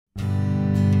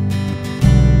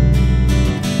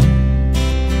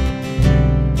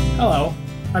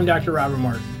I'm Dr. Robert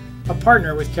Martin, a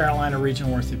partner with Carolina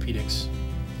Regional Orthopedics.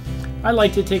 I'd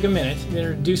like to take a minute to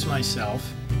introduce myself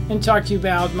and talk to you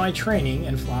about my training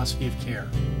and philosophy of care.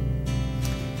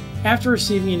 After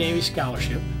receiving a Navy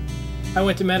scholarship, I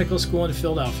went to medical school in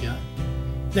Philadelphia,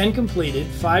 then completed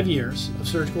 5 years of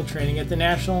surgical training at the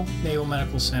National Naval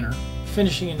Medical Center,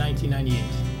 finishing in 1998.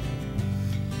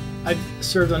 I've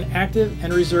served on active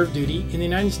and reserve duty in the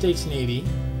United States Navy,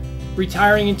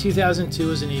 retiring in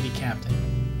 2002 as a Navy captain.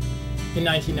 In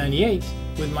 1998,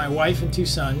 with my wife and 2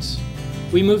 sons,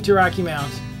 we moved to Rocky Mount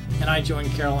and I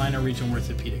joined Carolina Regional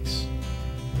Orthopedics.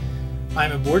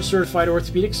 I'm a board-certified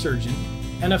orthopedic surgeon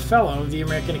and a fellow of the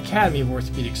American Academy of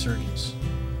Orthopedic Surgeons.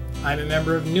 I'm a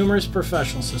member of numerous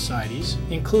professional societies,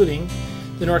 including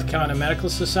the North Carolina Medical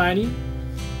Society,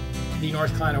 the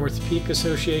North Carolina Orthopedic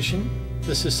Association,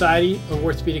 the Society of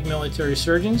Orthopedic Military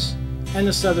Surgeons, and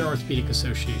the Southern Orthopedic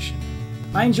Association.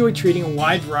 I enjoy treating a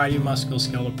wide variety of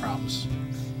musculoskeletal problems,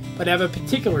 but have a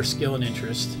particular skill and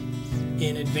interest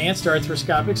in advanced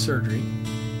arthroscopic surgery,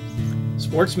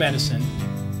 sports medicine,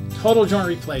 total joint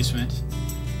replacement,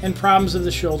 and problems of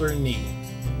the shoulder and knee.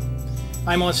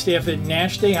 I'm on staff at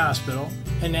Nash Day Hospital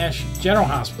and Nash General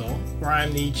Hospital, where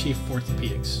I'm the Chief of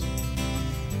Orthopedics.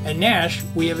 At Nash,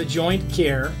 we have a Joint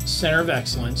Care Center of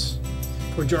Excellence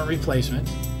for joint replacement,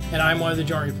 and I'm one of the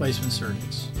joint replacement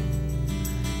surgeons.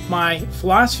 My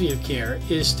philosophy of care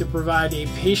is to provide a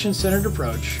patient-centered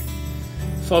approach,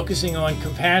 focusing on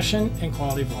compassion and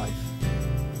quality of life.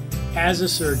 As a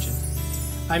surgeon,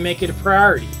 I make it a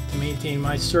priority to maintain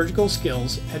my surgical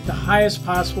skills at the highest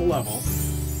possible level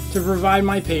to provide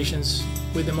my patients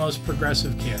with the most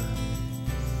progressive care.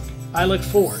 I look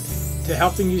forward to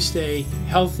helping you stay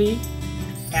healthy,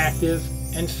 active,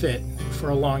 and fit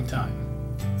for a long time.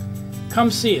 Come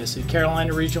see us at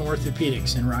Carolina Regional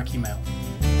Orthopedics in Rocky Mount.